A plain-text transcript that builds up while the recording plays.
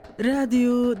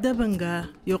راديو دبنقا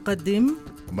يقدم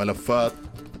ملفات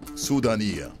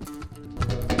سودانية.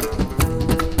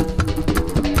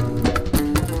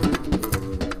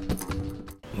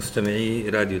 مستمعي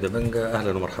راديو دبنقا،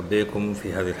 أهلا ومرحبا بكم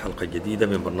في هذه الحلقة الجديدة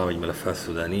من برنامج ملفات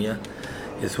سودانية.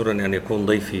 يسرني أن يكون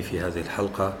ضيفي في هذه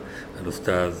الحلقة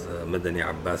الأستاذ مدني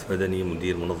عباس مدني،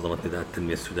 مدير منظمة نداء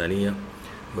التنمية السودانية،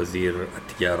 وزير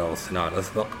التجارة والصناعة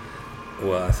الأسبق.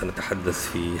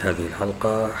 وسنتحدث في هذه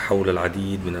الحلقة حول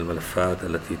العديد من الملفات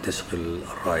التي تشغل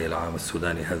الرأي العام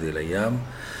السوداني هذه الأيام،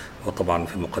 وطبعا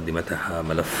في مقدمتها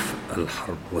ملف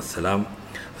الحرب والسلام.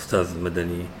 أستاذ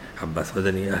مدني عباس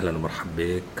مدني، أهلا ومرحبا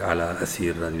بك على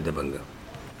أسير راديو دبنقا.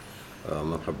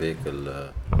 مرحبا بك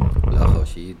الأخ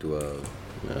رشيد،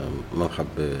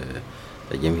 ومرحبا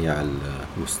جميع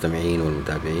المستمعين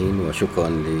والمتابعين، وشكرا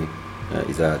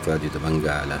لإذاعة راديو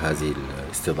دبنقا على هذه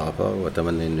الاستضافة،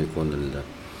 وأتمنى أنه يكون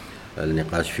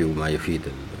النقاش فيه ما يفيد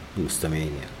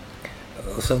المستمعين.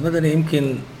 أستاذ مدني،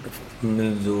 يمكن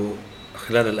منذ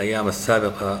خلال الأيام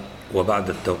السابقة وبعد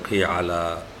التوقيع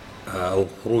على أو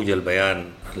خروج البيان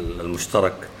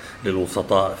المشترك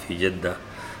للوسطاء في جدة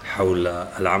حول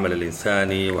العمل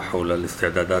الإنساني وحول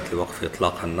الاستعدادات لوقف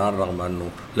إطلاق النار، رغم أنه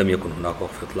لم يكن هناك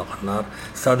وقف إطلاق النار،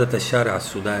 سادت الشارع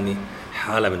السوداني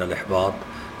حالة من الإحباط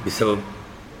بسبب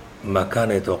ما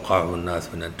كان يتوقعه الناس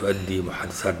من أن تؤدي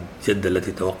محادثات جدة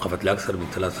التي توقفت لأكثر من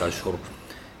 3 أشهر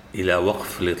إلى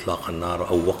وقف لإطلاق النار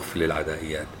أو وقف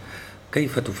للعدائيات.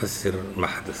 كيف تفسر ما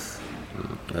حدث؟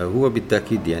 هو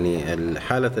بالتأكيد يعني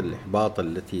حالة الإحباط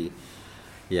التي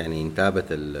يعني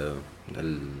انتابت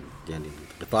يعني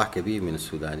قطاع كبير من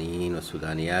السودانيين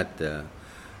والسودانيات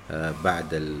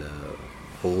بعد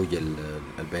خروج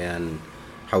البيان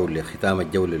حول ختام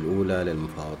الجولة الأولى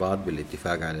للمفاوضات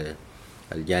بالاتفاق على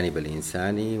الجانب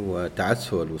الإنساني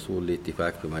وتعسر الوصول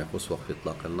لاتفاق فيما يخص وقف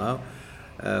إطلاق النار.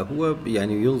 هو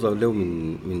يعني ينظر له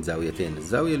من زاويتين.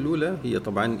 الزاوية الأولى هي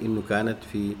طبعا إنه كانت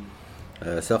في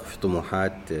سقف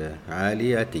طموحات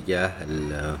عالية تجاه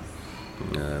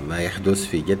ما يحدث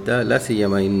في جدة، لا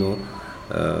سيما إنه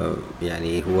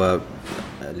يعني هو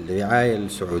الرعاية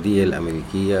السعودية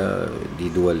الأمريكية دي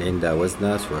دول عندها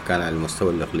وزنها، سواء كان على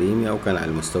المستوى الإقليمي أو كان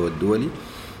على المستوى الدولي،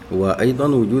 وأيضا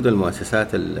وجود المؤسسات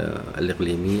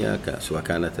الإقليمية سواء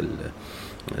كانت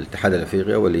الاتحاد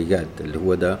الأفريقي والإيجاد اللي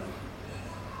هو ده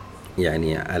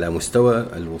يعني على مستوى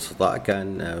الوسطاء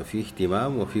كان في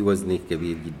اهتمام وفي وزن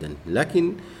كبير جدا.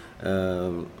 لكن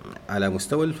على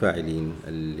مستوى الفاعلين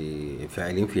اللي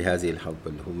فاعلين في هذه الحرب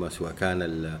اللي هم سواء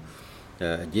كان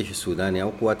الجيش السوداني أو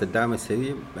قوات الدعم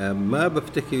السريع، ما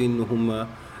بفتكر إنه هم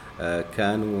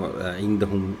كانوا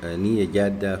عندهم نية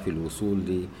جادة في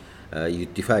الوصول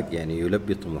لاتفاق يعني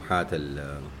يلبي طموحات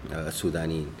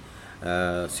السودانيين،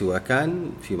 سواء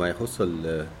كان فيما يخص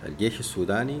الجيش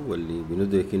السوداني، واللي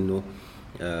بندرك إنه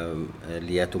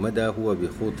ليات مدى هو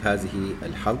بيخوض هذه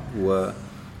الحرب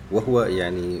وهو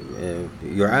يعني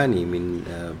يعاني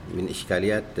من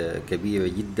إشكاليات كبيرة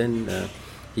جدا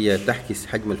هي تحكس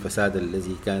حجم الفساد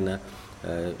الذي كان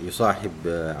يصاحب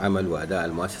عمل وأداء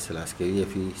المؤسسة العسكرية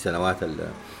في سنوات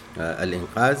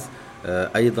الإنقاذ.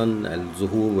 أيضا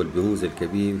الظهور والبروز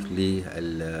الكبير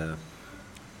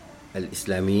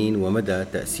للإسلاميين ومدى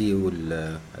تأثير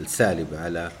السالب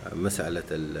على مسألة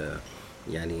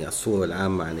يعني الصورة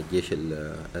العامة عن الجيش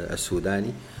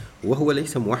السوداني، وهو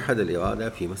ليس موحد الإرادة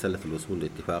في مسألة الوصول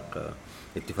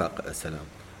لاتفاق السلام.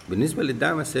 بالنسبة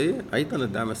للدعم السريع، أيضا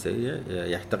الدعم السريع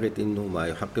يعتقد أنه ما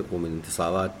يحقق من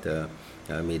انتصارات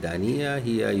ميدانية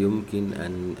هي يمكن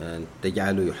أن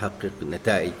تجعله يحقق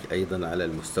نتائج أيضا على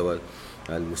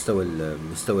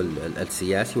المستوى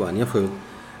السياسي، وأن يفرض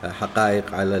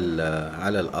حقائق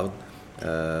على الأرض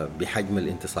بحجم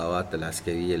الانتصارات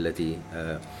العسكرية التي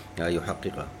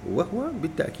يحققها. وهو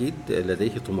بالتأكيد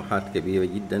لديه طموحات كبيرة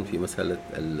جدا في مسألة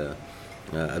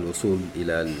الوصول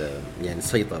إلى يعني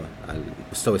السيطرة على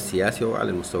المستوى السياسي وعلى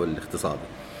المستوى الاقتصادي.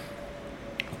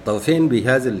 الطرفين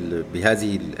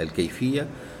بهذه الكيفية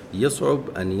يصعب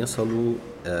أن يصلوا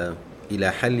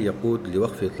إلى حل يقود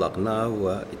لوقف إطلاق نار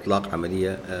وإطلاق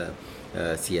عملية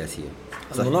سياسية.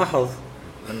 نلاحظ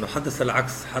أنه حدث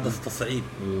العكس، حدث تصعيد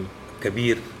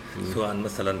كبير، سواء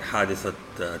مثلا حادثة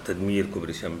تدمير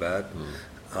كوبري شنبات،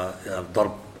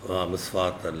 ضرب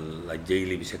ملفات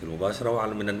الجيلي بشكل مباشر،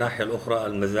 وعلى من الناحية الأخرى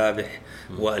المذابح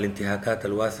والانتهاكات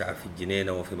الواسعة في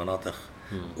الجنينة وفي مناطق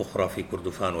أخرى في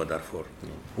كردفان ودارفور.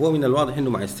 هو من الواضح أنه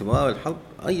مع استمرار الحرب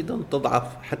أيضا تضعف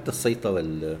حتى السيطرة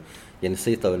يعني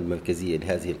السيطرة المركزية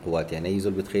لهذه القوات. يعني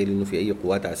يزول بتخيل أنه في أي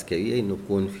قوات عسكرية أنه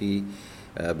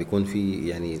بيكون في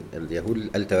يعني اليهود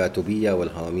التراتبية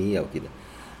والهرمية وكده.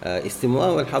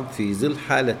 استمرار الحرب في ظل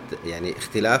حالة يعني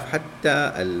اختلاف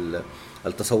حتى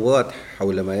التصورات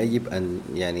حول ما يجب أن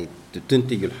يعني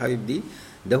تنتج الحرب دي،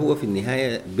 ده هو في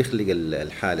النهاية بيخلق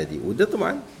الحالة دي. وده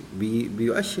طبعا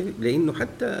بيؤشر لأنه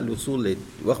حتى الوصول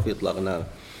لوقف إطلاق نار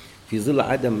في ظل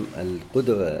عدم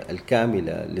القدرة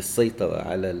الكاملة للسيطرة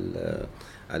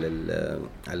على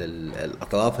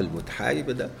الأطراف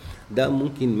المتحاربة، ده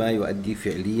ممكن ما يؤدي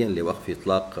فعليا لوقف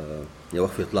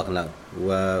إطلاق نار.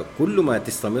 وكل ما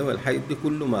تستمر الحرب دي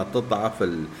كل ما تضعف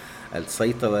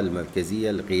السيطرة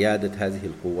المركزية لقيادة هذه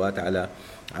القوات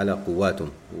على قواتهم.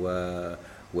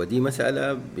 ودي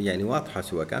مسألة يعني واضحة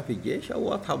سواء كان في الجيش أو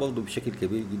واضحة برضو بشكل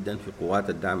كبير جدا في قوات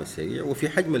الدعم السريع وفي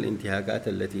حجم الانتهاكات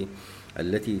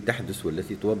التي تحدث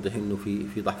والتي توضح إنه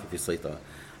في ضعف في السيطرة.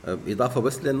 إضافة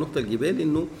بس للنقطة الجبال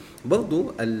إنه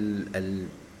برضو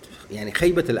يعني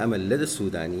خيبة الأمل لدى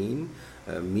السودانيين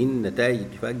من نتائج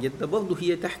اتفاق جدة برضه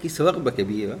هي تعكس رغبة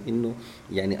كبيرة إنه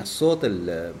يعني الصوت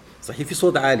صحيح في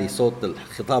صوت عالي، صوت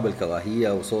خطاب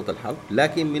الكراهية وصوت الحرب،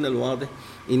 لكن من الواضح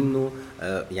إنه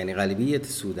يعني غالبية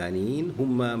السودانيين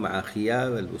هم مع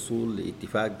خيار الوصول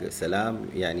لاتفاق سلام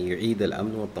يعني يعيد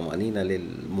الأمن والطمأنينة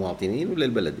للمواطنين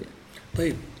وللبلد يعني.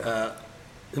 طيب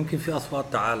يمكن في أصوات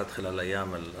تعالت خلال الأيام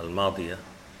الماضية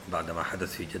بعد ما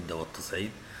حدث في جدة والتصعيد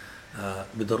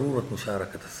بضرورة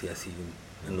مشاركة السياسيين،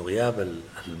 إنه غياب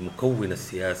المكون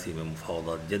السياسي من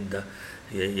مفاوضات جدة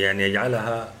يعني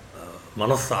يجعلها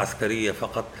منصة عسكرية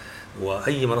فقط،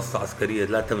 وأي منصة عسكرية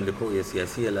لا تملك رؤية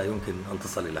سياسية لا يمكن أن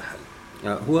تصل إلى حل.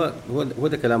 هو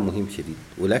ده كلام مهم شديد،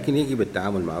 ولكن يجب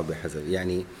التعامل معه بحذر.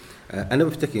 يعني أنا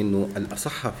بفتكر إنه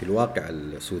الأصح في الواقع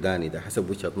السوداني ده حسب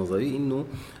وجهة نظري إنه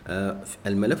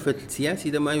الملف السياسي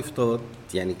ده ما يفترض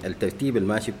يعني الترتيب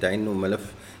الماشي بتاع إنه ملف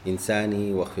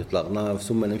إنساني وقف إطلاق نار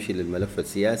ثم نمشي للملف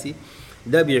السياسي،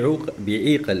 ده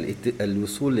بيعيق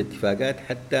الوصول لاتفاقات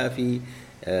حتى في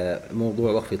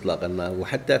موضوع وقف إطلاق النار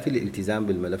وحتى في الالتزام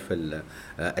بالملف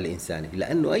الإنساني،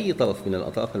 لأنه أي طرف من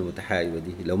الأطراف المتحاربة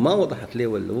دي لو ما وضحت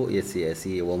له الرؤية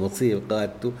السياسية ومصير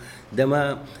قادته ده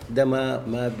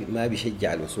ما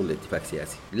بيشجع الوصول لاتفاق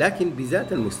سياسي. لكن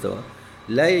بذات المستوى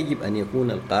لا يجب أن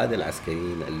يكون القادة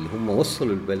العسكريين اللي هم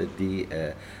وصلوا البلد دي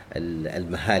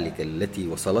المهالك التي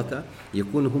وصلتها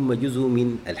يكونوا هم جزء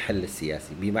من الحل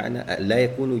السياسي، بمعنى لا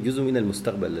يكونوا جزء من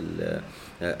المستقبل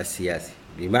السياسي،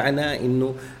 بمعنى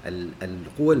أنه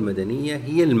القوى المدنية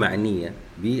هي المعنية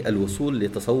بالوصول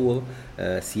لتصور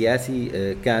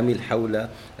سياسي كامل حول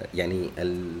يعني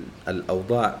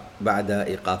الأوضاع بعد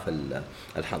إيقاف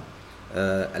الحرب.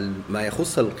 ما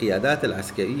يخص القيادات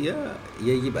العسكرية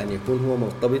يجب أن يكون هو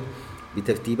مرتبط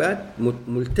بترتيبات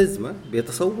ملتزمة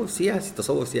بتصور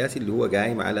سياسي اللي هو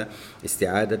قائم على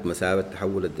استعادة مسار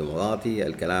التحول الديمقراطي،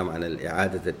 الكلام عن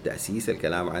إعادة التأسيس،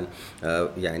 الكلام عن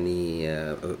يعني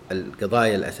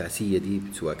القضايا الأساسية دي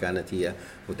سواء كانت هي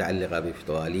متعلقة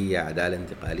بفيدرالية، عدالة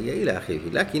انتقالية إلى آخره.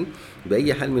 لكن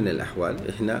بأي حال من الأحوال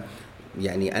إحنا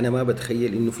يعني أنا ما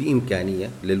بتخيل إنه في إمكانية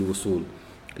للوصول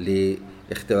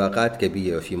اختراقات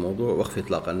كبيرة في موضوع وقف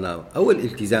إطلاق النار أو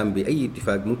الالتزام بأي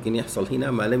اتفاق ممكن يحصل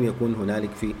هنا ما لم يكن هنالك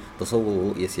في تصور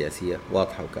رؤية سياسية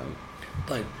واضحة وكاملة.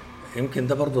 طيب يمكن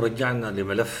ده برضو رجعنا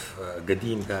لملف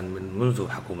قديم كان منذ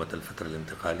حكومة الفترة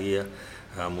الانتقالية،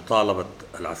 مطالبة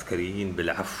العسكريين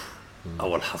بالعفو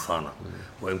أو الحصانة،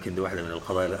 ويمكن دي واحدة من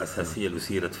القضايا الأساسية اللي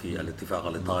أثيرت في الاتفاق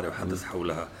الإطاري وحدث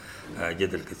حولها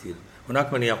جدل كثير.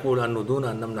 هناك من يقول أنه دون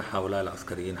أن نمنح هؤلاء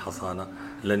العسكريين حصانة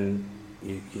لن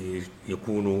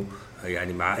يكونوا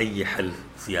يعني مع أي حل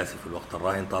سياسي في الوقت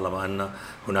الراهن، طالما أن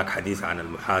هناك حديث عن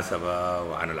المحاسبة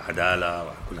وعن العدالة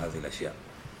وعن كل هذه الأشياء.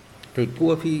 طيب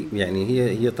هو في يعني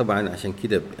هي طبعا عشان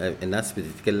كده الناس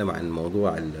بتتكلم عن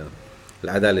موضوع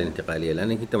العدالة الانتقالية،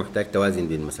 لأنك أنت محتاج توازن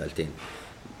بين مسألتين.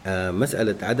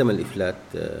 مسألة عدم الإفلات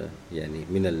يعني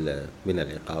من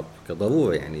العقاب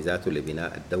كضرورة يعني ذاته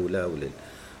لبناء الدولة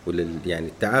يعني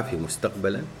التعافي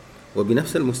مستقبلا،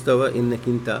 وبنفس المستوى إنك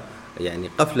أنت يعني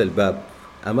قفل الباب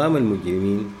أمام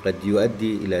المجرمين قد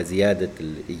يؤدي إلى زيادة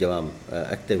الإجرام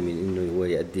أكثر من إنه هو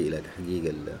يؤدي إلى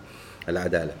تحقيق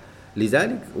العدالة.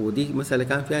 لذلك ودي مسألة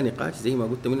كان فيها نقاش زي ما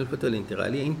قلت من الفترة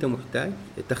الانتقالية، أنت محتاج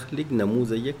تخلق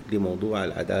نموذجك لموضوع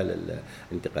العدالة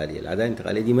الانتقالية. العدالة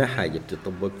الانتقالية دي ما حاجة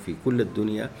بتطبق في كل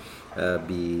الدنيا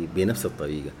بنفس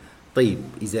الطريقة. طيب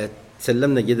إذا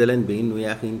سلمنا جدلا بأنه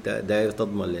يا أخي أنت داير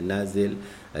تضمن للنازل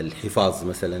الحفاظ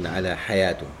مثلا على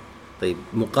حياته، طيب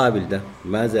مقابل ده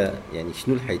ماذا يعني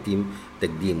شنو اللي حيتم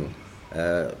تقديمه؟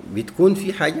 بتكون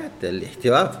في حاجات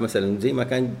الاحتراف مثلا زي ما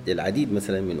كان العديد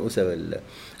مثلا من أسر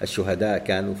الشهداء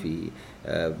كانوا في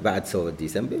بعد ثورة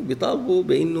ديسمبر بيطالبوا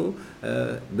بأنه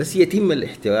بس يتم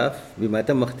الاحتراف بما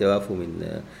تم اخترافه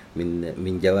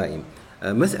من جرائم.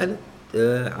 مسألة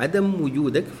عدم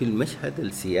وجودك في المشهد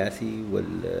السياسي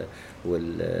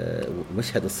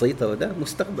والمشهد السيطرة ده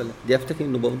مستقبلا. دي أفتكر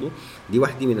إنه برضو دي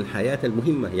واحدة من الحياة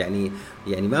المهمة.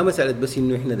 يعني ما مسألة بس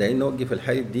إنه إحنا دايرين نوقف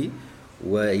الحرب دي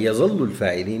ويظلوا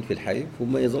الفاعلين في الحرب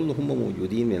هم يظلوا هم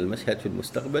موجودين من المشهد في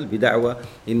المستقبل بدعوى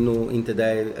إنه أنت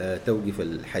داير توقف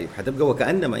الحرب، حتبقى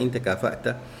وكأنما أنت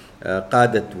كافأت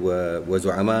قادة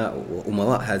وزعماء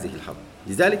وأمراء هذه الحرب.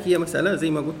 لذلك هي مسألة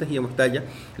زي ما قلت هي محتاجة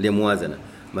لموازنة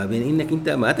ما بين إنك أنت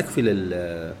ما تقفل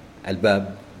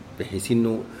الباب بحيث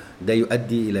إنه ده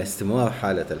يؤدي إلى استمرار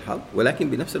حالة الحرب، ولكن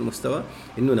بنفس المستوى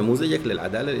إنه نموذجك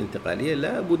للعدالة الانتقالية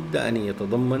لا بد أن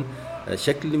يتضمن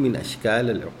شكل من أشكال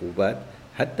العقوبات،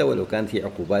 حتى ولو كانت في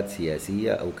عقوبات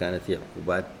سياسية أو كانت في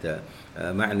عقوبات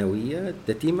معنوية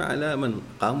تتم على من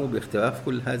قاموا باختراف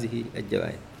كل هذه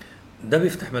الجرائم. ده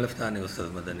بيفتح ملف ثاني أستاذ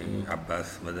مدني.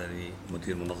 عباس مدني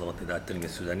مدير منظمة نداء التنمية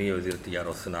السودانية وزير التجارة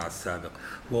والصناعة السابق،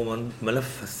 هو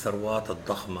ملف الثروات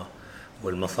الضخمة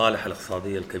والمصالح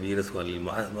الاقتصادية الكبيرة سواء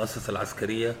للمؤسسة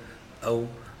العسكرية أو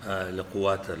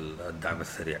لقوات الدعم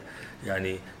السريع.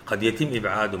 يعني قد يتم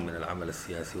إبعاده من العمل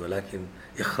السياسي، ولكن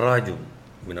إخراجه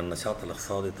من النشاط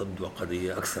الاقتصادي تبدو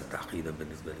قضية أكثر تعقيدا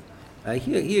بالنسبة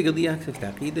لي. هي قضية أكثر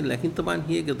تعقيدا، لكن طبعا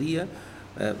هي قضية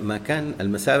ما كان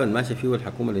المسار الماشي فيه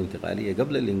الحكومة الانتقالية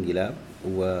قبل الانقلاب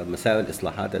ومسار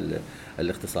الإصلاحات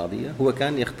الاقتصادية هو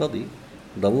كان يقتضي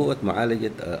ضرورة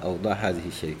معالجة أوضاع هذه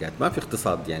الشركات. ما في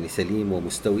اقتصاد يعني سليم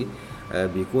ومستوي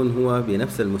بيكون هو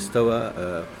بنفس المستوى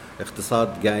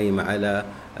اقتصاد قائم على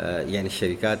يعني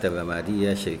الشركات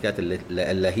الرمادية، الشركات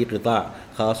اللي هي قطاع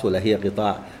خاص ولا هي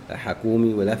قطاع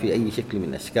حكومي ولا في أي شكل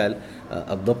من أشكال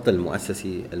الضبط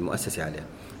المؤسسي عليها.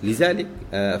 لذلك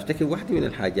أفتكر واحدة من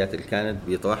الحاجات اللي كانت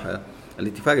بيطرحها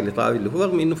الاتفاق الإطاري اللي هو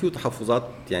رغم إنه فيه تحفظات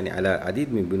يعني على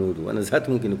عديد من بنوده، وأنا ذات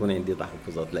ممكن يكون عندي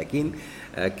تحفظات، لكن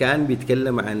كان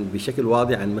بيتكلم عن بشكل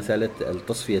واضح عن مسألة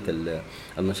تصفية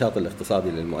النشاط الاقتصادي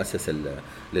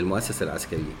للمؤسسة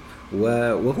العسكرية.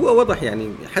 وهو وضح يعني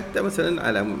حتى مثلا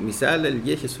على مثال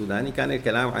الجيش السوداني كان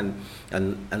الكلام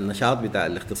عن النشاط بتاع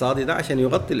الاقتصادي ده عشان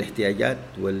يغطي الاحتياجات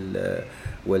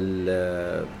وال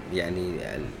يعني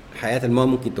الحياة ما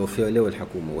ممكن توفر له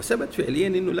الحكومة، وثبت فعليا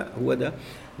انه لا هو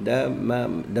ده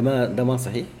ما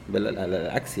صحيح، بل على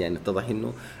العكس يعني اتضح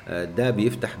انه ده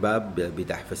بيفتح باب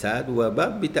بتاع فساد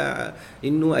وباب بتاع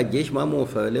انه الجيش ما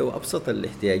موفر له ابسط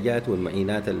الاحتياجات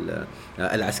والمعينات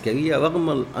العسكرية رغم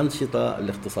الأنشطة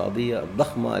الاقتصادية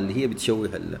الضخمة اللي هي بتشوه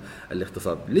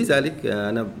الاقتصاد. لذلك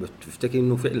انا بفتكر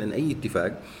انه فعلا اي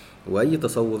اتفاق وأي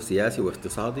تصور سياسي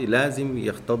واقتصادي لازم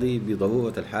يقتضي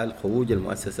بضرورة الحال خروج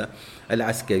المؤسسة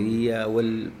العسكرية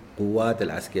والقوات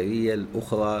العسكرية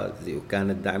الأخرى زي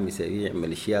كانت دعم سريع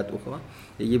ميليشيات أخرى،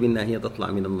 يجب أنها هي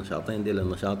تطلع من النشاطين دي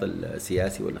للنشاط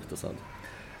السياسي والاقتصادي.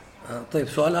 طيب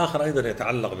سؤال آخر أيضا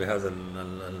يتعلق بهذا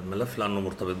الملف لأنه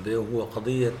مرتبط به، وهو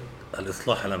قضية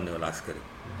الإصلاح الأمني والعسكري.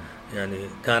 يعني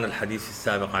كان الحديث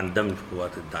السابق عن دمج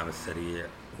قوات الدعم السريع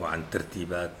وعن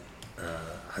ترتيبات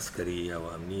عسكرية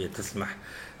وأمنية تسمح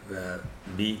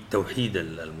بتوحيد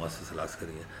المؤسسة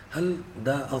العسكرية. هل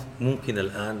ده ممكن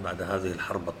الآن بعد هذه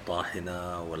الحرب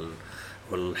الطاحنة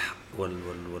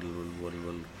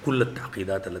وكل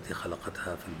التعقيدات التي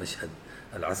خلقتها في المشهد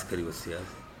العسكري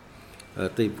والسياسي؟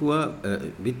 طيب هو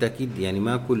بالتأكيد يعني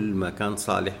ما كل ما كان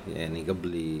صالح يعني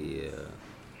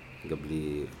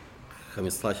قبل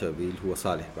 15 أبريل هو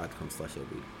صالح بعد 15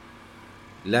 أبريل،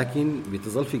 لكن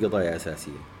بتظل في قضايا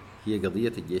أساسية هي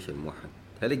قضية الجيش الموحد.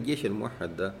 هل الجيش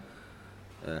الموحد ده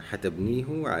حتبنيه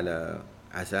على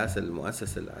أساس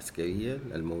المؤسسة العسكرية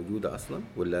الموجودة أصلا،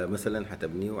 ولا مثلا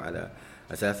حتبنيه على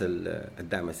أساس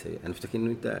الدعم السريع؟ أنا أفتكر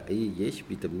إنه أنت أي جيش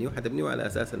حتبنيه على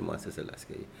أساس المؤسسة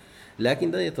العسكرية،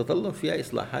 لكن ده يتطلب فيها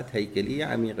إصلاحات هيكلية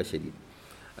عميقة شديد.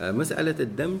 مسألة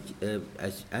الدمج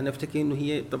أنا أفتكر إنه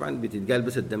هي طبعا بتتقال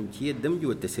بس الدمج، هي الدمج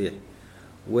والتسريح،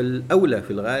 والأولى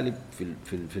في الغالب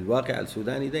في الواقع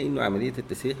السوداني ده إنه عملية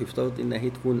التسريح يفترض إنها هي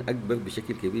تكون أكبر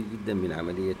بشكل كبير جدا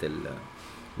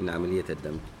من عملية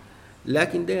الدمج.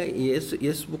 لكن ده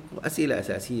يسبق أسئلة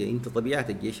أساسية. أنت طبيعة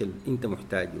الجيش أنت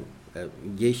محتاجه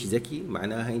جيش ذكي،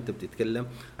 معناها أنت بتتكلم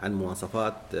عن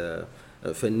مواصفات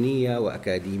فنية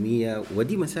وأكاديمية،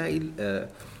 ودي مسائل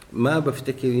ما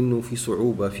بفتكر إنه في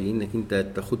صعوبة في إنك أنت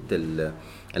تخط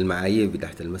المعايير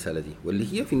بتاعت المسألة دي،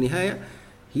 واللي هي في النهاية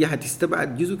هي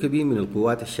هتستبعد جزء كبير من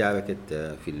القوات الشاركت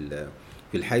في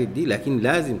الحرب دي، لكن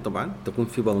لازم طبعا تكون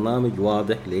في برنامج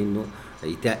واضح لأنه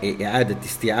إعادة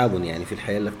استيعاب يعني في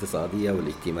الحياة الاقتصادية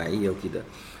والاجتماعية وكده.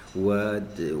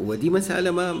 ودي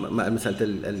مسألة ما مسألة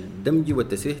الدمج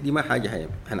والتسريح دي ما حاجة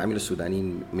هنعمل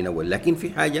السودانيين من أول، لكن في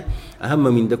حاجة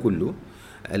أهم من ده كله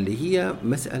اللي هي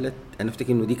مسألة، أنا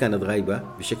أفتكر إنه دي كانت غايبة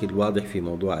بشكل واضح في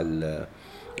موضوع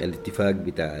الاتفاق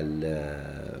بتاع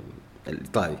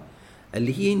الإيطالي،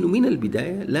 اللي هي إنه من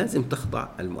البداية لازم تخضع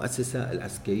المؤسسة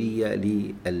العسكرية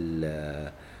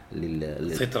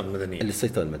للسيطرة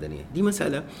المدنية. دي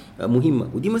مسألة مهمة،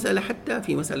 ودي مسألة حتى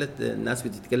في مسألة الناس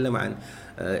بتتكلم عن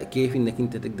كيف إنك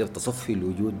أنت تقدر تصفي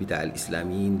الوجود بتاع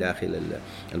الإسلاميين داخل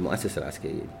المؤسسة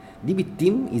العسكرية. دي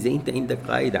بتتم إذا أنت عندك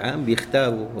قائد عام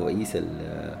بيختاروا رئيس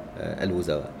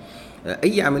الوزراء.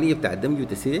 أي عملية بتاع دمج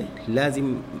وتسريح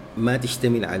لازم ما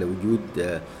تشتمل على وجود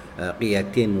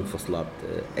قيادتين منفصلات.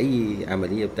 أي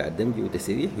عملية بتاع دمج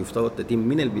وتسريح يفترض تتم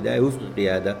من البداية وفق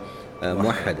قيادة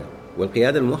موحدة،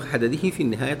 والقيادة الموحدة دي هي في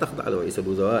النهاية تخضع لرئيس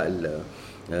الوزراء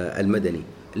المدني.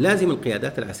 لازم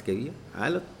القيادات العسكرية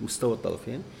على مستوى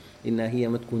الطرفين إنها هي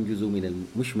ما تكون جزء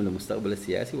مش من المستقبل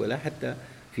السياسي ولا حتى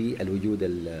في الوجود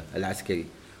العسكري.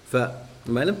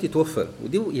 فما لم تتوفر،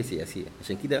 ودي رؤية سياسية،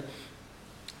 عشان كده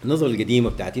النظرة القديمة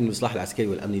بتاعت إنه الإصلاح العسكري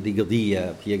والأمني دي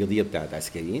قضية، هي قضية بتاعت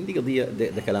عسكريين، دي قضية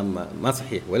ده كلام ما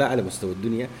صحيح ولا على مستوى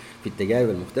الدنيا في التجارب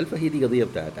المختلفة. هي دي قضية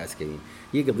بتاعت عسكريين،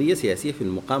 هي قضية سياسية في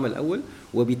المقام الأول،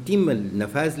 وبيتم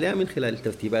النفاذ لها من خلال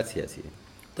ترتيبات سياسية.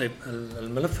 طيب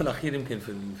الملف الأخير يمكن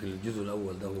في الجزء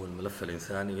الأول ده هو الملف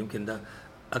الإنساني، ويمكن ده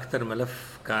أكثر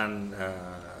ملف كان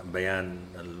بيان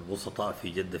الوسطاء في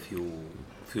جدة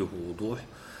فيه وضوح،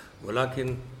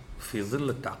 ولكن في ظل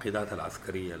التعقيدات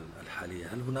العسكرية الحالية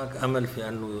هل هناك أمل في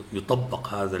أنه يطبق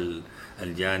هذا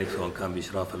الجانب سواء كان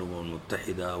بإشراف الأمم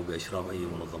المتحدة أو بإشراف أي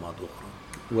منظمات أخرى؟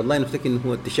 والله نفتكر أنه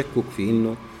هو التشكك في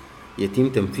أنه يتم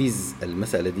تنفيذ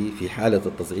المسألة دي في حالة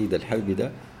التصعيد الحربي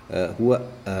ده هو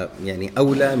يعني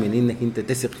أولى من أنك أنت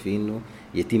تثق في أنه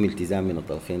يتم التزام من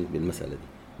الطرفين بالمسألة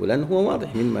دي، ولأنه هو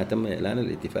واضح مما تم إعلان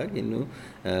الاتفاق أنه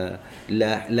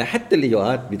لا حتى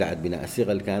الإجراءات بتاعت بناء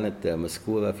الصيغة اللي كانت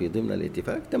مذكورة في ضمن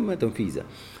الاتفاق تم تنفيذها،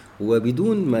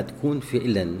 وبدون ما تكون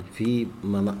فعلا في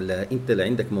لا انت لا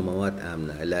عندك ممرات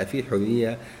امنه، لا في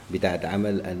حريه بتاعت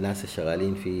عمل الناس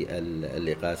الشغالين في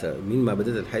الاغاثه. من ما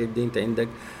بدات الحرب دي انت عندك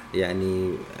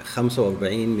يعني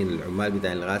 45 من العمال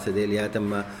بتاع الاغاثه دي يا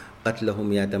تم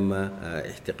قتلهم يا تم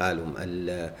احتقالهم.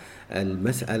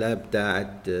 المساله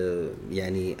بتاعت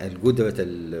يعني القدره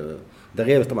ده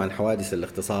غير طبعا حوادث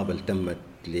الاغتصاب اللي تمت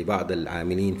لبعض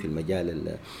العاملين في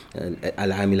المجال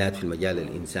العاملات في المجال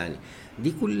الإنساني.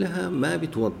 دي كلها ما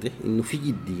بتوضح إنه في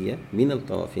جدية من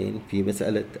الطرفين في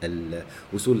مسألة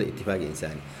الوصول لاتفاق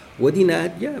إنساني، ودي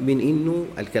ناتجة من إنه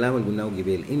الكلام اللي قلناه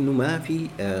قبل إنه ما في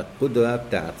قدرة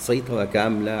بتاعت سيطرة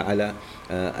كاملة على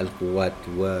القوات،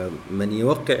 ومن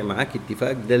يوقع معك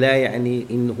اتفاق ده لا يعني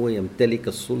إنه هو يمتلك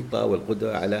السلطة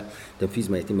والقدرة على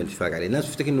تنفيذ ما يتم الاتفاق عليه. الناس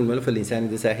تفتكر إنه الملف الإنساني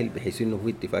ده سهل بحيث إنه هو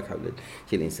اتفاق حول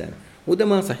الشيء الإنساني، وده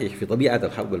ما صحيح في طبيعة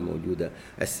الحرب الموجودة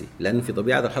هسي، لأنه في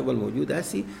طبيعة الحرب الموجودة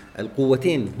هسي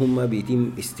القوتين هم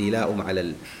بيتم استيلاءهم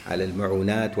على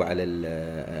المعونات وعلى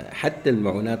حتى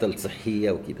المعونات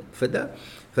الصحية وكده.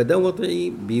 فده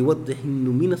وضعي بيوضح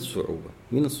إنه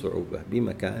من الصعوبة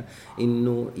بمكان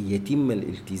إنه يتم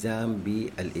الالتزام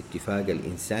بالاتفاق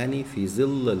الإنساني في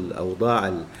ظل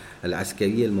الأوضاع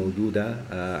العسكرية الموجودة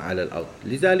على الأرض.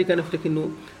 لذلك أنا أفتكر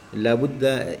إنه لابد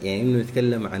يعني إنه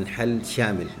نتكلم عن حل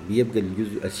شامل، بيبقى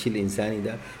الشيء الإنساني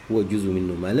ده هو جزء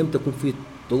منه. ما لم تكن فيه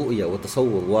رؤية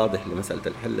وتصور واضح لمسألة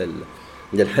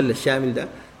الحل الشامل ده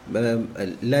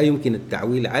لا يمكن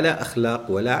التعويل على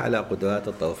أخلاق ولا على قدرات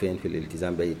الطرفين في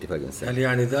الالتزام بأي اتفاق إنساني. هل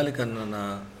يعني ذلك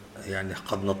أننا يعني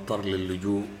قد نضطر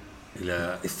للجوء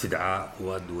إلى استدعاء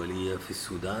قوات دولية في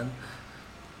السودان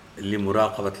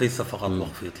لمراقبة ليس فقط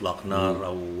وقف إطلاق نار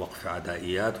أو وقف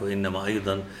عدائيات، وإنما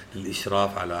أيضا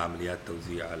للإشراف على عمليات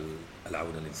توزيع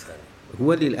العون الإنساني؟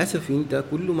 هو للأسف أنت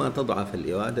كل ما تضعف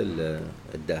الإرادة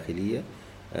الداخلية،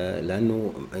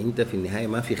 لأنه أنت في النهاية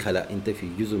ما في خلق، أنت في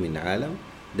جزء من عالم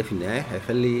ده في النهاية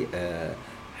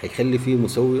هيخلي فيه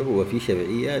مسوغ وفي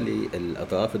شرعية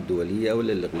للأطراف الدولية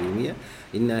ولا الإقليمية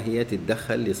إنها هي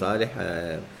تتدخل لصالح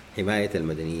حماية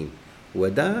المدنيين.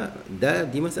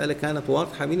 دي مسألة كانت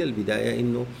واضحة من البداية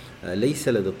إنه ليس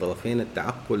لدى الطرفين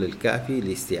التعقل الكافي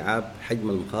لاستيعاب حجم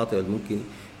المخاطر الممكن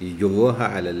يجروها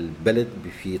على البلد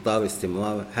في إطار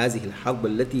استمرار هذه الحرب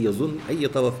التي يظن أي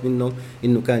طرف منهم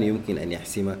إنه كان يمكن أن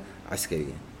يحسمها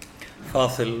عسكريا.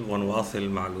 فاصل ونواصل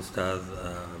مع الأستاذ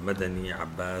مدني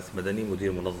عباس مدني،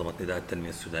 مدير منظمة نداء التنمية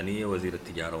السودانية، وزير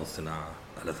التجارة والصناعة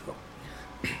الأسبق.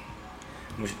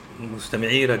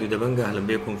 مستمعي راديو دبنقا، أهلا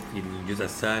بكم في الجزء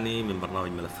الثاني من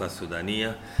برنامج ملفات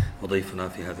سودانية، وضيفنا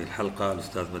في هذه الحلقة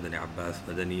الأستاذ مدني عباس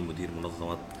مدني، مدير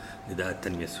منظمة نداء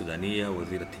التنمية السودانية،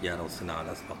 وزير التجارة والصناعة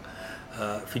الأسبق.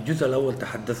 في الجزء الأول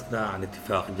تحدثنا عن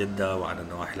اتفاق جدة وعن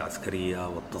النواحي العسكرية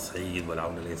والتصعيد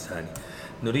والعون الإنساني.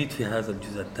 نريد في هذا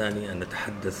الجزء الثاني أن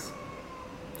نتحدث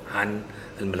عن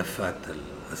الملفات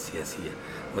السياسية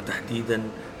وتحديدا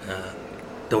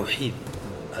توحيد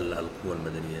القوى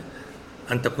المدنية.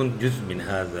 أنت كنت جزء من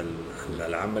هذا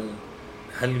العمل،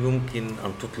 هل يمكن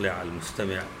أن تطلع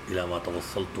المستمع إلى ما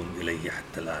توصلتم إليه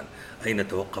حتى الآن؟ أين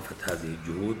توقفت هذه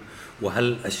الجهود؟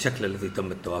 وهل الشكل الذي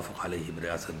تم التوافق عليه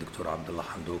برئاسة الدكتور عبد الله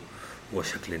حمدوك هو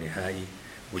شكل نهائي،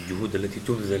 والجهود التي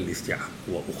تبذل لاستيعاب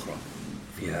قوى أخرى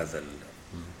في هذا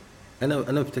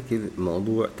أنا بفتكر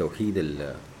موضوع توحيد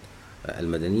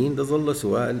المدنيين ده ظل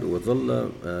سؤال، وظل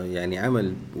يعني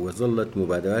عمل، وظلت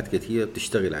مبادرات كثيرة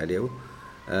بتشتغل عليه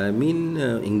من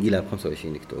انقلاب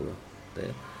 25 أكتوبر.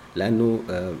 لأنه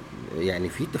يعني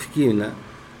في تفكيرنا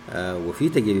وفي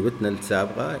تجربتنا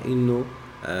السابقة إنه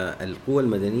القوى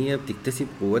المدنية بتكتسب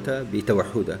قوتها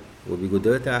بتوحدها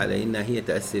وبقدرتها على إنها هي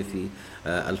تأثر في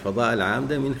الفضاء العام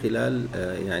ده من خلال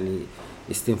يعني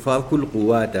استنفار كل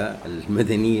قواتها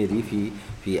المدنية دي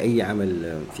في أي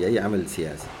عمل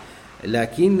سياسي.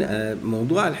 لكن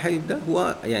موضوع الحرب ده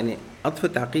هو يعني أضفى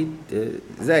تعقيد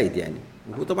زايد يعني.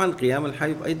 وهو طبعا قيام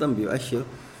الحرب أيضا بيؤشر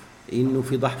إنه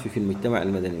في ضعف في المجتمع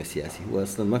المدني والسياسي.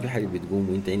 وأصلا ما في حرب بتقوم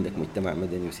وإنت عندك مجتمع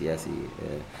مدني وسياسي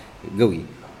قوي،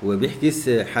 وبيحكس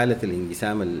حالة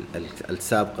الانقسام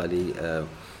السابقة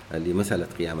لمسألة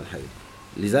قيام الحرب.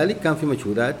 لذلك كان في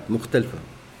مجهودات مختلفة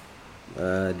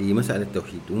لمسألة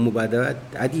التوحيد ومبادرات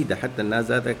عديدة. حتى الناس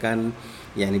ذاتها كان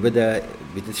يعني بدأ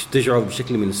بتشعر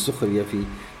بشكل من السخرية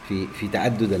في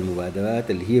تعدد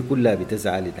المبادرات اللي هي كلها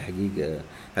بتسعى لتحقيق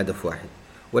هدف واحد.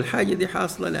 والحاجة دي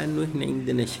حاصلة لأنه إحنا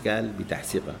عندنا إشكال بتاع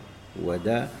ثقة،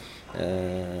 وده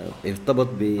ارتبط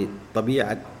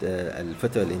بطبيعة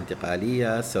الفترة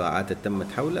الانتقالية، الصراعات اللي تمت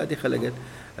حولها دي خلقت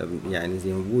يعني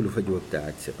زي ما بيقولوا فجوة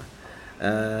بتاعت ثقة.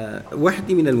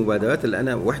 واحدة من المبادرات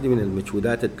واحدة من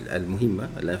المجهودات المهمة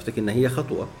اللي أفتكر إنها هي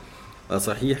خطوة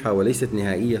صحيحة وليست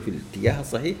نهائية في الاتجاه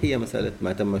الصحيح هي مسألة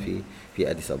ما تم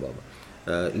في أديس أبابا،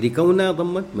 لكونها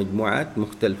ضمت مجموعات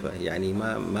مختلفة. يعني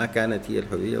ما كانت هي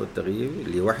الحرية والتغيير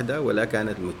لوحدها، ولا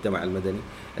كانت المجتمع المدني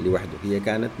لوحده، هي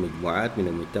كانت مجموعات من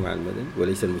المجتمع المدني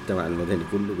وليس المجتمع المدني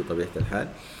كله بطبيعة الحال،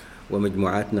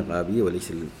 ومجموعات نقابية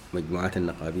وليس المجموعات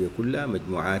النقابية كلها،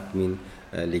 مجموعات من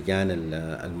لجان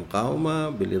المقاومة،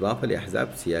 بالإضافة لأحزاب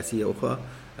سياسية أخرى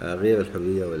غير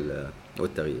الحرية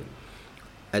والتغيير.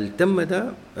 التم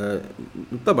ده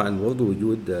طبعا برضه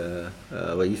وجود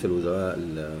رئيس الوزراء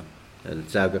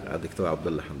السابق الدكتور عبد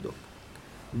الله حمدوك.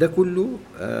 ده كله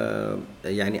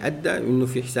يعني أدى إنه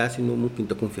في إحساس إنه ممكن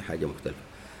تكون في حاجة مختلفة.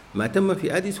 ما تم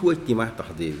في أديس هو اجتماع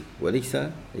تحضيري وليس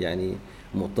يعني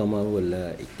مؤتمر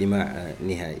ولا اجتماع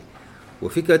نهائي.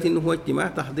 وفكرة إنه هو اجتماع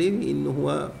تحضيري إنه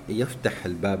هو يفتح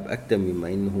الباب أكثر مما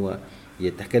إنه هو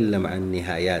يتكلم عن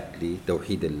نهايات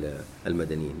لتوحيد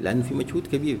المدنيين، لأن في مجهود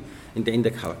كبير. أنت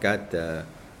عندك حركات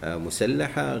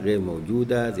مسلحة غير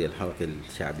موجودة زي الحركة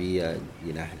الشعبية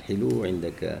جناح الحلو،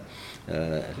 عندك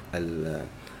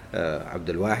عبد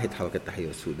الواحد حركة تحرير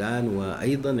السودان،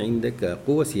 وأيضا عندك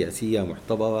قوة سياسية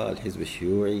معتبرة الحزب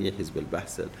الشيوعي، حزب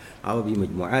البحث العربي،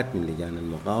 مجموعات من لجان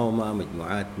المقاومة،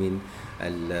 مجموعات من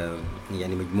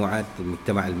يعني مجموعات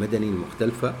المجتمع المدني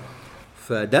المختلفة.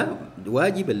 فده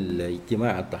واجب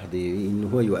الاجتماع التحضيري إنه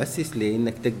هو يؤسس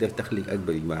لأنك تقدر تخلق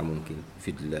أكبر إجماع ممكن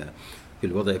في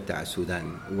الوضع بتاع السودان.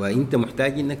 وانت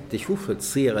محتاج انك تشوف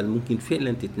الصيغه اللي ممكن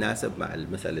فعلا تتناسب مع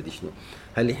المساله دي شنو.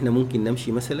 هل احنا ممكن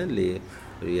نمشي مثلا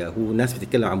هو ناس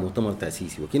بتتكلم عن مؤتمر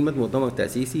تاسيسي، وكلمه مؤتمر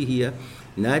تاسيسي هي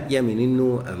ناتجه من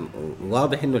انه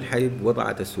واضح انه الحرب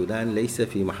وضعت السودان ليس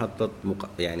في محطه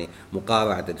يعني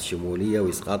مقارعه الشموليه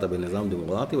واسقاطها بالنظام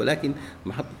الديمقراطي، ولكن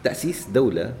محطه تاسيس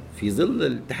دوله في ظل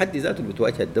التحدي ذاته اللي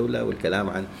بتواجه الدوله، والكلام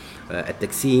عن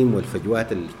التقسيم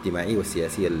والفجوات الاجتماعيه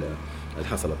والسياسيه اللي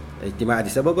حصلت. اجتماع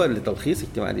أديس أبابا لتلخيص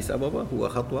اجتماع أديس أبابا هو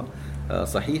خطوة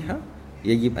صحيحة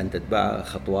يجب أن تتبع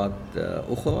خطوات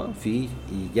أخرى في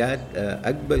إيجاد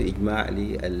أكبر إجماع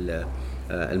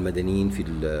للمدنيين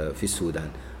في السودان،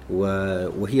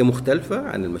 وهي مختلفة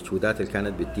عن المجهودات اللي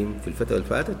كانت بتتم في الفترة اللي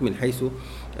فاتت من حيث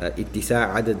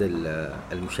اتساع عدد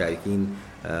المشاركين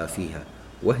فيها.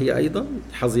 وهي أيضا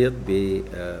حظيت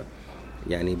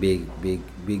يعني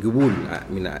بقبول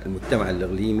من المجتمع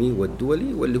الإقليمي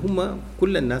والدولي، واللي هم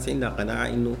كل الناس عندها قناعة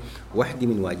إنه واحدة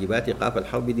من واجبات إيقاف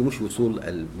الحرب دي مش وصول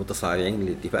المتصارعين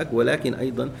للاتفاق، ولكن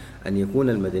أيضا أن يكون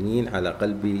المدنيين على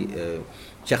قلب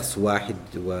شخص واحد،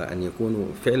 وأن يكونوا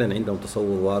فعلا عندهم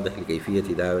تصور واضح لكيفية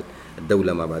إدارة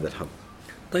الدولة ما بعد الحرب.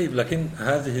 طيب، لكن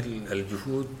هذه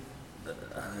الجهود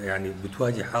يعني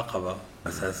بتواجه عقبة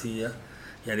أساسية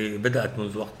يعني بدأت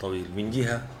منذ وقت طويل، من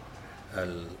جهة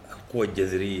القوى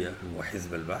الجذرية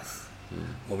وحزب البعث،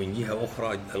 ومن جهة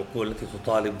أخرى القوى التي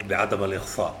تطالب بعدم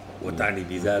الإخصاء وتعني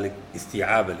بذلك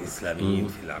استيعاب الإسلاميين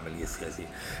في العملية السياسية.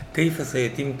 كيف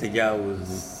سيتم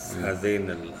تجاوز هذين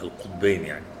القطبين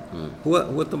يعني؟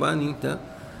 هو طبعا أنت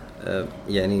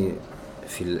يعني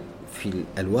في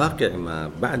الواقع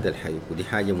ما بعد الحرب، ودي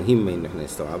حاجة مهمة إنه إحنا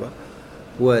نستوعبها،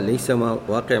 هو ليس ما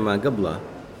واقع ما قبله،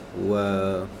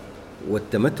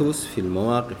 والتمترس في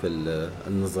المواقف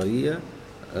النظرية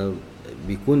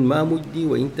بيكون ما مجدي،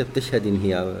 وإنت بتشهد إن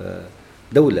هي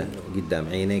دولة قدام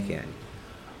عينيك يعني.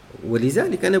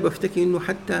 ولذلك أنا بفتكر إنه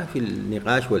حتى في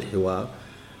النقاش والحوار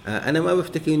أنا ما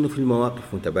بفتكر إنه في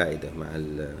المواقف متباعدة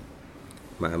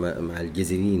مع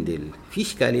الجزائريين ديل في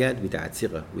إشكاليات بتاعت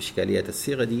صيغة، وإشكاليات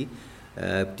الصيغة دي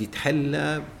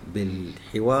بتتحلى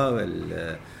بالحوار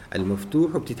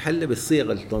المفتوح، وبتتحلى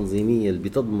بالصيغة التنظيمية اللي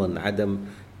بتضمن عدم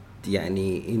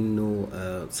يعني إنه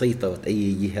سيطرة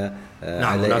أي جهة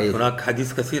نعم. هناك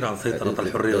حديث كثير عن سيطرة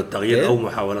الحرية والتغيير أو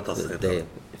محاولة السيطرة.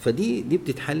 فدي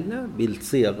بتتحلى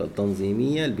بالصيغ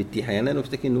التنظيمية اللي بتتيحها. يعني أنا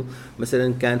أفتكر إنه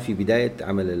مثلا كان في بداية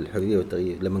عمل الحرية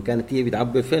والتغيير لما كانت هي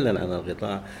بتعبر فعلا عن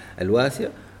القطاع الواسع،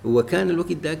 وكان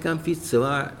الوقت ده كان في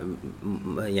صراع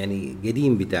يعني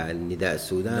قديم بتاع النداء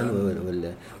السودان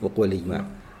وقوى الإجماع.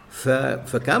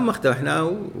 فكان ما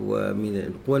اقترحناه ومن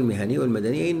القوى المهنية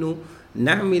والمدنية إنه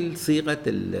نعمل صيغة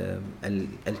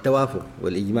التوافق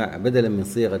والإجماع بدلا من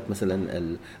صيغة مثلا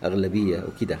الأغلبية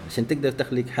وكده، عشان تقدر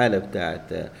تخلق حالة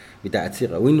بتاعت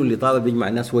صيغة، وإنه اللي طالب يجمع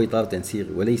الناس هو إطار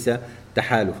تنسيقي وليس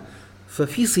تحالف.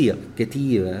 ففي صيغ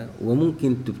كثيرة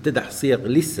وممكن تبتدع صيغ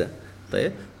لسه.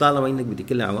 طيب طالما انك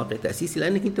بتتكلم عن واقع تاسيسي،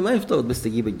 لانك انت ما يفترض بس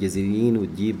تجيب الجزائريين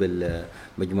وتجيب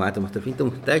المجموعات المختلفه، انت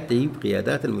محتاج تجيب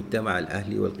قيادات المجتمع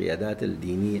الاهلي والقيادات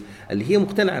الدينيه اللي هي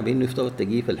مقتنعه بانه يفترض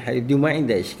تجيب الحرب دي وما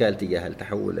عندها اشكال تجاه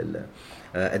التحول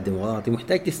الديمقراطي.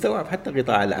 محتاج تستوعب حتى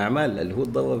قطاع الاعمال اللي هو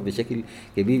تضرر بشكل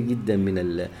كبير جدا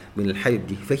من الحرب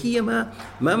دي. فهي ما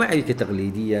معركه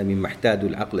تقليديه مما احتاجه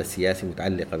العقل السياسي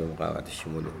متعلقه بمقاومه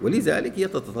الشموليه، ولذلك هي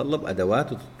تتطلب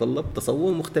ادوات وتتطلب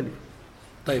تصور مختلف.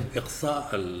 طيب إقصاء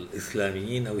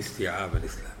الإسلاميين أو استيعاب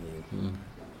الإسلاميين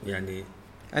يعني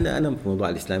أنا في موضوع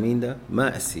الإسلاميين ده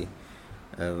ما أسي.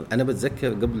 أنا بتذكر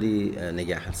قبل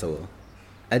نجاح الثورة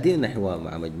أدينا حوار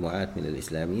مع مجموعات من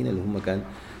الإسلاميين اللي هم كان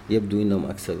يبدو إنهم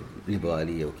أكثر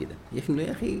ليبرالية وكده.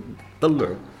 يا أخي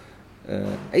طلعوا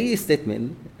أي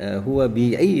ستيتمنت هو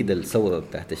بيأيد الثورة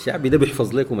بتاعت الشعب ده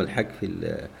بيحفظ لكم الحق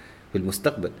في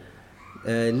المستقبل،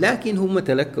 لكن هم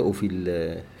تلكأوا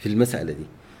في المسألة دي.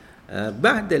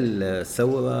 بعد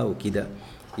الثورة وكده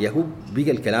يهو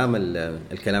بقى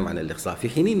الكلام عن الإقصاء، في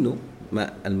حين إنه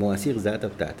المواثيق ذاتها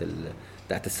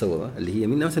بتاعت الثورة اللي هي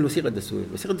منها مثلا الوثيقة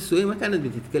الدستورية ما كانت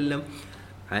بتتكلم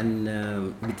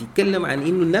عن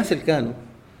إنه الناس اللي كانوا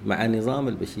مع النظام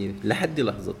البشير لحد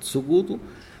لحظة سقوطه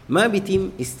ما بيتم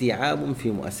استيعابهم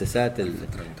في مؤسسات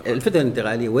الفترة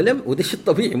الانتقالية، وده الشيء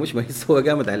الطبيعي، مش ما هي الثورة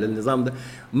قامت على النظام ده.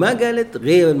 ما قالت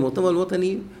غير المؤتمر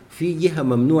الوطني في جهة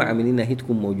ممنوعة من إنها هي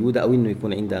تكون موجودة أو إنه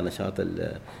يكون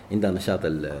عندها نشاط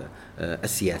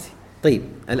السياسي. طيب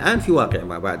الآن في واقع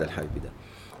ما بعد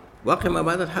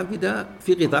الحرب ده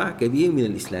في قطاع كبير من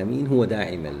الإسلاميين هو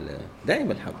داعم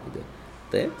الحرب ده.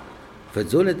 طيب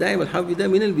فالزول الداعم الحرب ده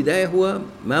من البداية هو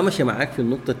ما مشى معك في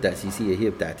النقطة التأسيسية هي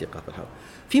بتاعت إيقاف الحرب.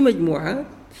 في مجموعات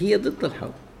هي ضد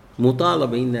الحرب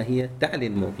مطالبة إنها هي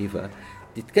تعلن موقفها،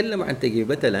 تتكلم عن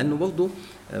تجربتها، لأنه برضو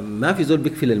ما في زول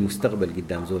بيكفل المستقبل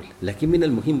قدام زول، لكن من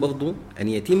المهم برضو أن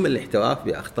يتم الاعتراف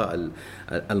بأخطاء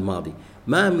الماضي.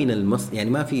 ما من يعني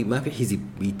ما في حزب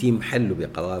بيتم حله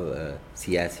بقرار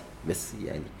سياسي بس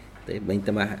يعني. طيب ما أنت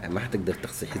ما حتقدر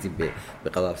تخصي حزب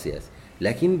بقرار سياسي،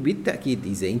 لكن بالتأكيد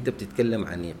إذا أنت بتتكلم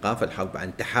عن إيقاف الحرب،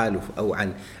 عن تحالف أو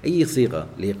عن أي صيغة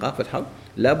لإيقاف الحرب،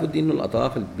 لابد إنه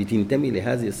الأطراف اللي بتنتمي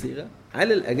لهذه الصيغة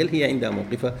على الأقل هي عندها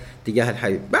موقفها تجاه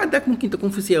الحرب. بعد ذلك ممكن تكون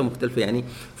في صيغة مختلفة. يعني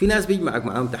في ناس بيجمعك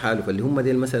معهم تحالف اللي هم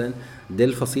ديل مثلا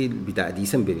الفصيل بتاع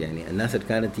ديسمبر، يعني الناس اللي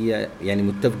كانت هي يعني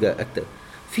متفقة أكثر.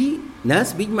 في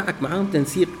ناس بيجمعك معهم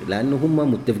تنسيق لأنه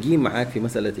هم متفقين معاك في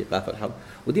مسألة إيقاف الحرب،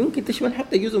 ودي ممكن تشمل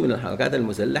حتى جزء من الحركات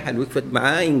المسلحة اللي وقفت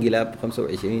مع انقلاب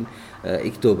 25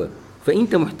 أكتوبر.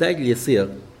 فأنت محتاج لصيغ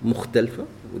مختلفة،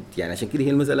 يعني عشان كده هي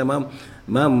المسألة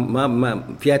ما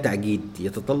فيها تعقيد،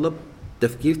 يتطلب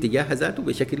تفكير تجاه ذاته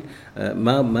بشكل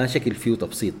ما شكل فيه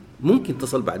تبسيط. ممكن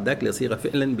تصل بعد ذاك لصيغة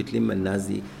فعلا بتلم الناس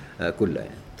دي كلها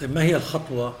يعني. طيب ما هي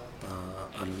الخطوة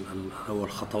أو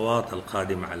الخطوات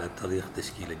القادمة على طريق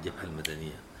تشكيل الجبهة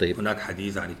المدنية؟ طيب. هناك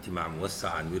حديث عن اجتماع موسع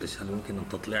عن ورش، هل ممكن أن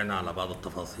تطلعنا على بعض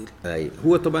التفاصيل؟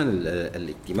 هو طبعا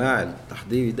الاجتماع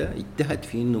التحضيري ده اجتهد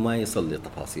في إنه ما يصل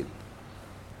لتفاصيل،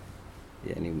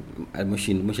 يعني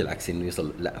مش العكس إنه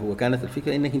يصل، لا هو كانت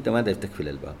الفكرة إنك أنت ما داير تكفل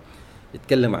الباب،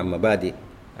 يتكلم عن مبادئ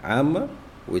عامة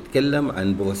ويتكلم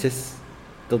عن بروسيس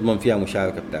تضمن فيها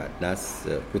مشاركة بتاعت ناس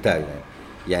كتار.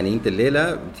 يعني انت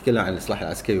الليلة بتتكلم عن الإصلاح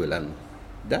العسكري والأمن،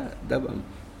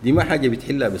 دي ما حاجة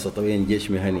بتحلها بسطوين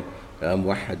جيش مهني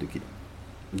موحد وكده.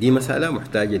 دي مسألة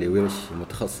محتاجة لورش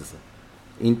متخصصة.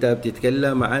 انت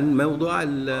بتتكلم عن موضوع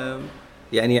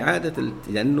يعني إعادة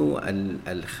لأنه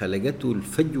خلقته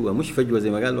الفجوة، مش فجوة زي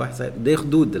ما قال واحد صاحب، ده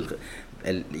خدود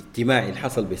الاجتماعي اللي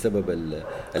حصل بسبب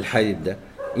الحرب ده.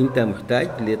 انت محتاج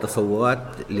لتصورات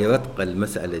لرتق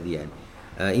المسألة دي. يعني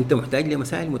انت محتاج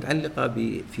لمسائل متعلقة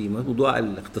في موضوع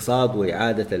الاقتصاد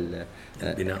وإعادة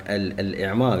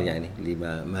الإعمار، يعني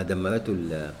لما دمرته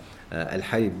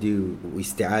الحرب دي،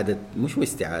 واستعادة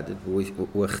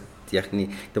يعني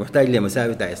انت محتاج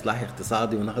لمسائل بتاع إصلاح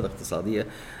اقتصادي ونهضة اقتصادية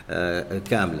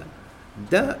كاملة.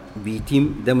 ده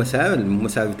بيتم، ده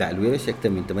مسار بتاع الورش، أكثر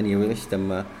من 8 ورش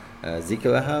تم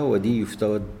ذكرها، ودي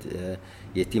يفترض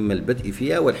يتم البدء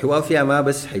فيها، والحوار فيها ما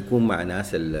بس حيكون مع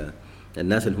الناس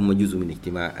اللي هم جزء من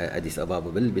اجتماع أديس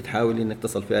أبابا، بل بتحاول انك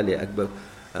تصل فيها لأكبر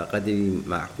قدر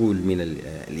معقول من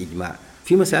الإجماع.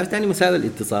 في مسار ثاني، مسار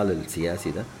الاتصال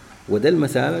السياسي ده، وده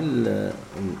المسار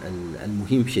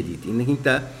المهم شديد، انك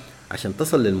انت عشان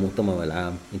تصل للمؤتمر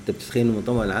العام، انت بتتخيل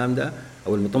المؤتمر العام ده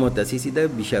او المؤتمر التأسيسي ده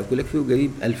بيشاركوا لك فيه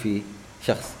قريب 1000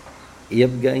 شخص.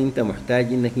 يبقى انت محتاج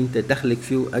انك انت تخلق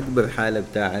فيه اكبر حالة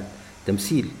بتاعت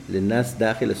تمثيل للناس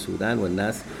داخل السودان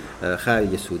والناس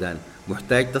خارج السودان.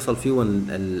 محتاج تصل فيه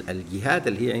الجهات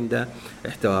اللي هي عندها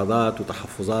احتراضات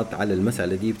وتحفظات على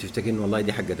المسألة دي، بتفتكر انه والله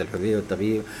دي حقة الحرية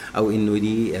والتغيير، او انه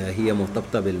دي هي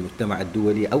مرتبطة بالمجتمع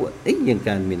الدولي، او ايا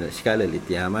كان من اشكال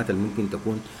الاتهامات اللي ممكن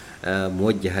تكون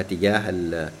موجهة تجاه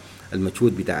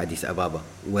المجهود بتاع أديس أبابا.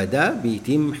 وده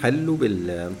بيتم حله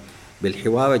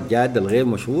بالحوار الجاد الغير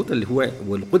مشروط، اللي هو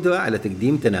والقدرة على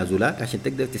تقديم تنازلات عشان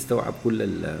تقدر تستوعب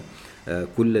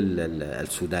كل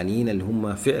السودانيين اللي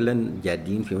هم فعلا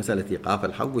جادين في مسألة إيقاف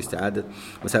الحرب واستعادة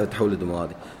مسألة التحول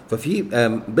الديمقراطي. ففي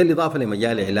بالإضافة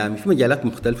لمجال إعلامي، في مجالات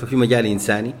مختلفة، في مجال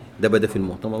إنساني ده بدأ في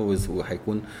المؤتمر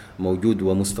وحيكون موجود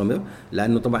ومستمر،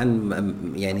 لأنه طبعا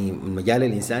يعني المجال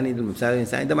الإنساني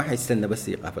ده ما حيستنى بس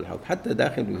إيقاف الحرب، حتى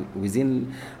داخل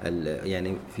وزين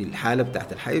يعني في الحالة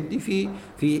بتاعت الحرب دي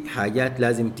في حاجات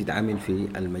لازم تتعامل في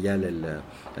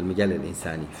المجال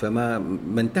الإنساني. فما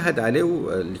انتهت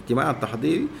عليه الاجتماع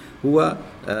التحضيري هو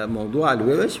موضوع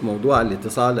الورش، موضوع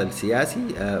الاتصال السياسي،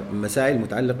 مسائل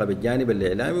متعلقة بالجانب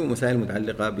الإعلامي ومسائل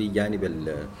متعلقة بجانب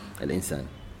الإنساني.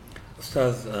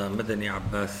 أستاذ مدني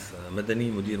عباس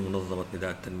مدني، مدير منظمة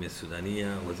نداء التنمية السودانية،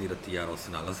 وزير التجارة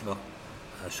والصناعة الأسبق،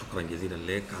 شكرا جزيلا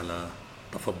لك على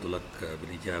تفضلك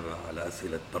بالإجابة على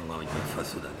أسئلة برنامج ملفات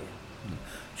السودانية.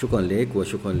 شكرا لك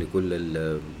وشكرا لكل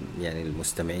يعني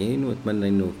المستمعين، واتمنى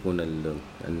انه يكون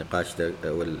النقاش ده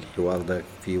والحوار ده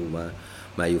فيه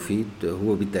ما يفيد.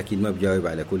 هو بالتاكيد ما بيجاوب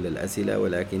على كل الاسئله،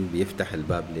 ولكن بيفتح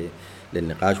الباب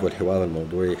للنقاش والحوار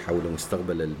الموضوعي حول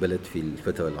مستقبل البلد في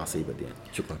الفتره العصيبه دي.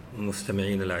 شكرا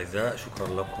مستمعين الاعزاء،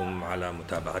 شكرا لكم على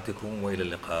متابعتكم، والى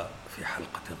اللقاء في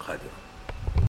حلقه قادمه.